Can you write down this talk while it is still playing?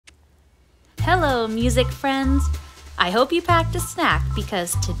Hello, music friends! I hope you packed a snack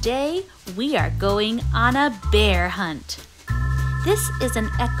because today we are going on a bear hunt. This is an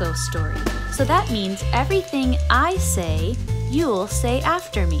echo story, so that means everything I say, you'll say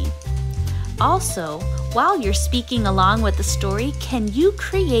after me. Also, while you're speaking along with the story, can you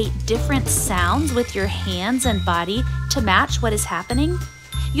create different sounds with your hands and body to match what is happening?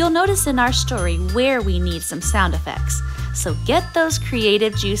 You'll notice in our story where we need some sound effects, so get those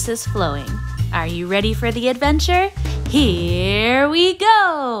creative juices flowing. Are you ready for the adventure? Here we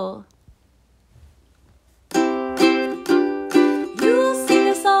go! You'll sing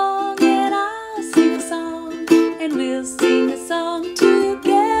a song and I'll sing a song, and we'll sing a song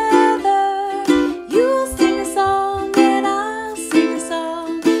together. You'll sing a song and I'll sing a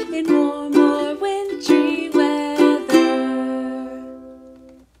song in warm or wintry weather.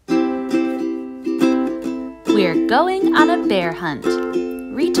 We're going on a bear hunt.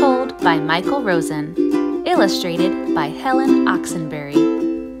 Retold by Michael Rosen. Illustrated by Helen Oxenbury.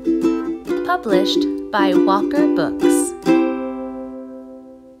 Published by Walker Books.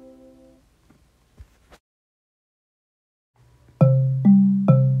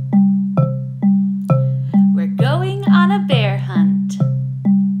 We're going on a bear hunt.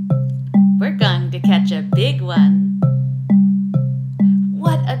 We're going to catch a big one.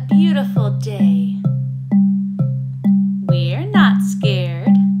 What a beautiful day. We're not scared.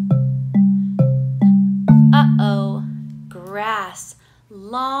 Uh-oh, grass,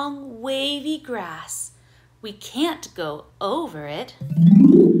 long wavy grass. We can't go over it.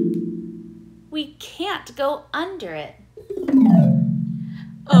 We can't go under it.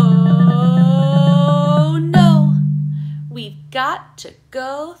 Oh no, we've got to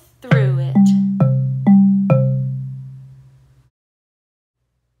go through it.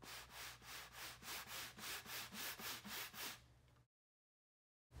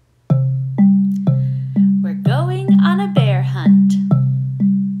 We're going on a bear hunt.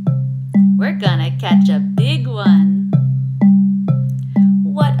 We're gonna catch a big one.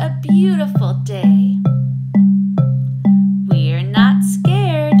 What a beautiful day. We're not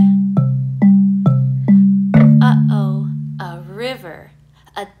scared. Uh-oh, a river,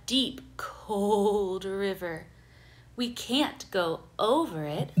 a deep, cold river. We can't go over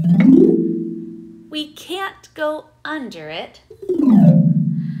it. We can't go under it.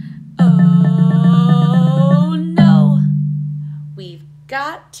 Oh no, we've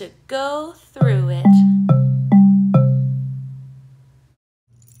got to go through it.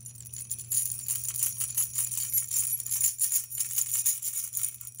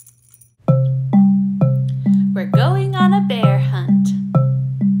 We're going on a bear hunt.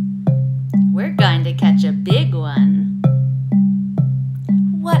 We're going to catch a big one.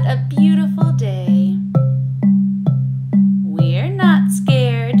 What a beautiful day. We're not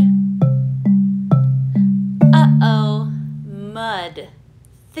scared. Uh-oh, mud.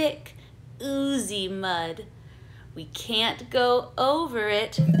 Thick, oozy mud. We can't go over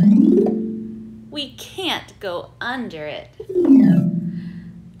it. We can't go under it.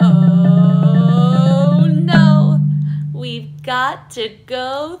 Oh no, we've got to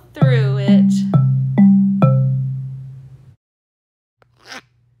go through it.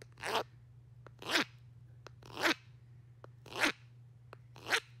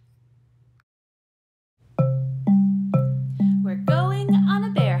 We're going on a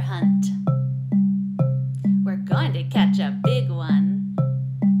bear hunt. We're going to catch a big one.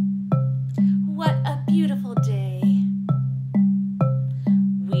 What a beautiful day.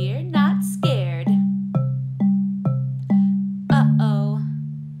 We're not scared. Uh-oh,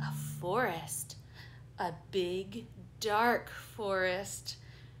 a forest. A big, dark forest.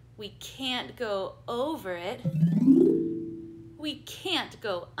 We can't go over it. We can't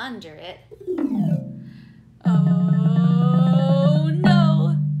go under it. Oh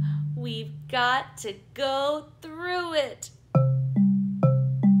no, we've got to go through it.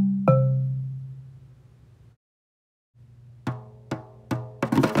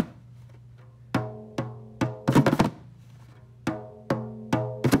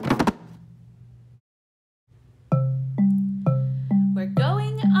 We're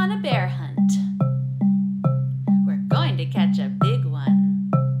going on a bear hunt. We're going to catch a big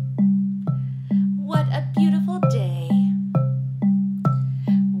one. What a beautiful day.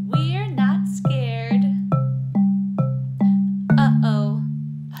 We're not scared. Uh-oh,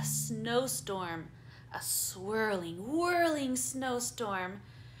 a snowstorm. A swirling, whirling snowstorm.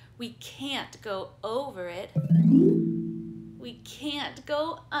 We can't go over it. We can't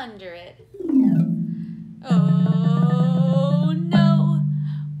go under it. Oh no,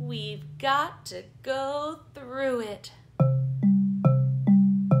 we've got to go through it.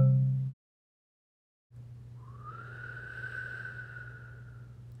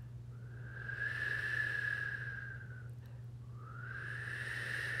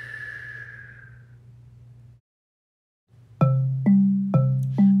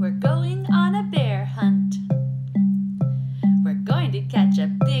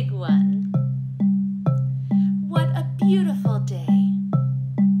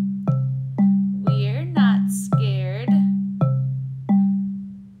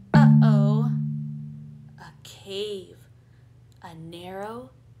 cave. A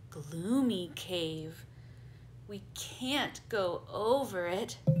narrow, gloomy cave. We can't go over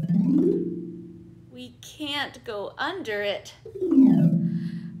it. We can't go under it.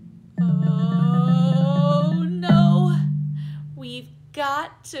 Oh no! We've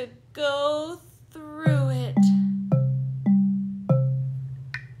got to go through it.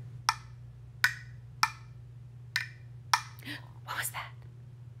 What was that?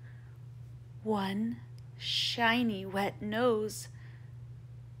 One shiny wet nose.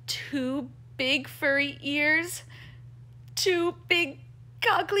 Two big furry ears. Two big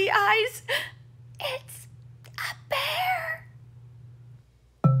goggly eyes. It's a bear.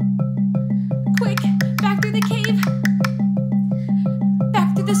 Quick, back through the cave.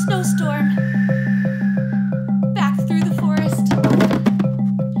 Back through the snowstorm. Back through the forest.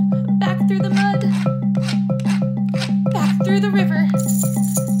 Back through the mud. Back through the river.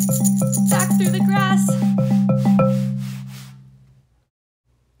 Back through the grass.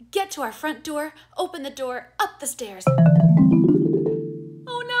 Get to our front door, open the door, up the stairs.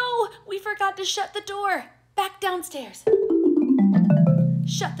 Oh no, we forgot to shut the door. Back downstairs.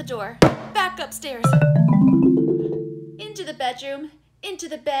 Shut the door, back upstairs. Into the bedroom, into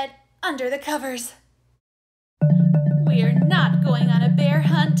the bed, under the covers. We're not